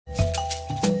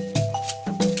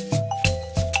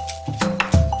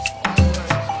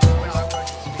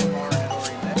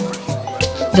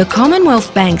The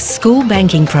Commonwealth Bank's school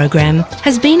banking program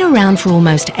has been around for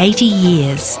almost 80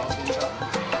 years.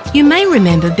 You may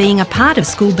remember being a part of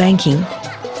school banking.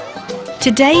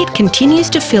 Today it continues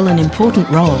to fill an important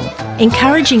role,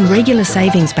 encouraging regular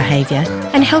savings behaviour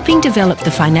and helping develop the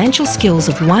financial skills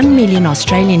of 1 million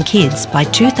Australian kids by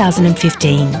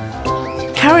 2015.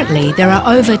 Currently, there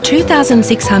are over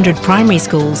 2,600 primary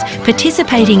schools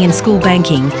participating in school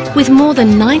banking, with more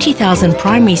than 90,000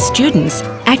 primary students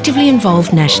actively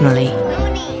involved nationally.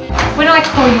 When I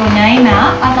call your name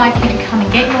out, I'd like you to come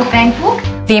and get your bank book.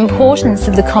 The importance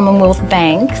of the Commonwealth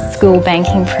Bank school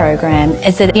banking program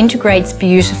is that it integrates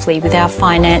beautifully with our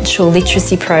financial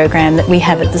literacy program that we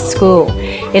have at the school.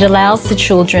 It allows the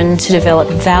children to develop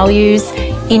values,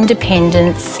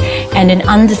 independence and an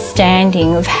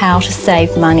understanding of how to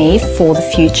save money for the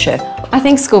future. I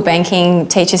think school banking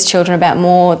teaches children about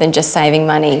more than just saving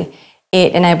money.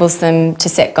 It enables them to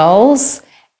set goals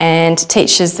and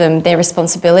teaches them their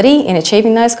responsibility in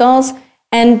achieving those goals,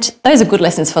 and those are good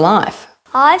lessons for life.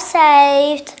 I've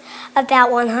saved about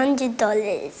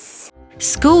 $100.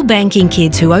 School banking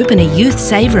kids who open a Youth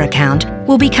Saver account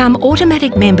will become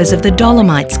automatic members of the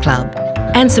Dolomites Club,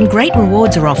 and some great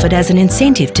rewards are offered as an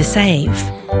incentive to save.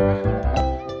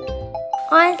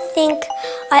 I think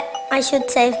I should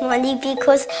save money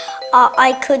because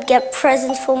I could get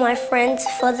presents for my friends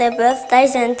for their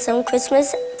birthdays and some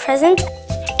Christmas presents.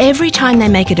 Every time they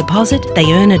make a deposit,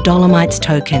 they earn a Dolomites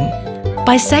token.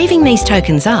 By saving these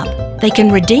tokens up, they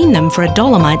can redeem them for a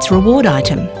Dolomites reward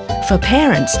item. For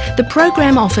parents, the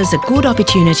program offers a good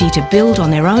opportunity to build on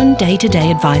their own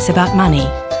day-to-day advice about money.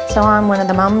 So I'm one of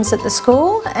the mums at the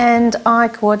school and I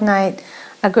coordinate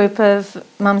a group of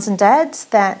mums and dads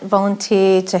that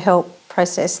volunteer to help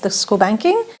process the school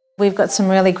banking. We've got some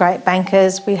really great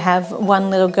bankers. We have one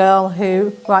little girl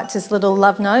who writes us little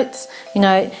love notes. You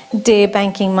know, dear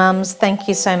banking mums, thank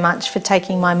you so much for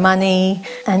taking my money.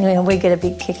 And we get a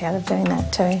big kick out of doing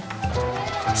that too.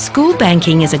 School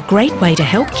banking is a great way to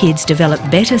help kids develop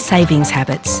better savings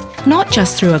habits, not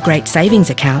just through a great savings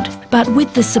account, but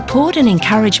with the support and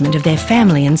encouragement of their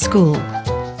family and school.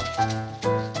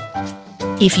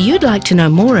 If you'd like to know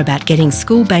more about getting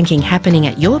school banking happening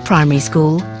at your primary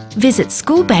school, visit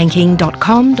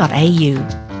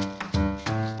schoolbanking.com.au.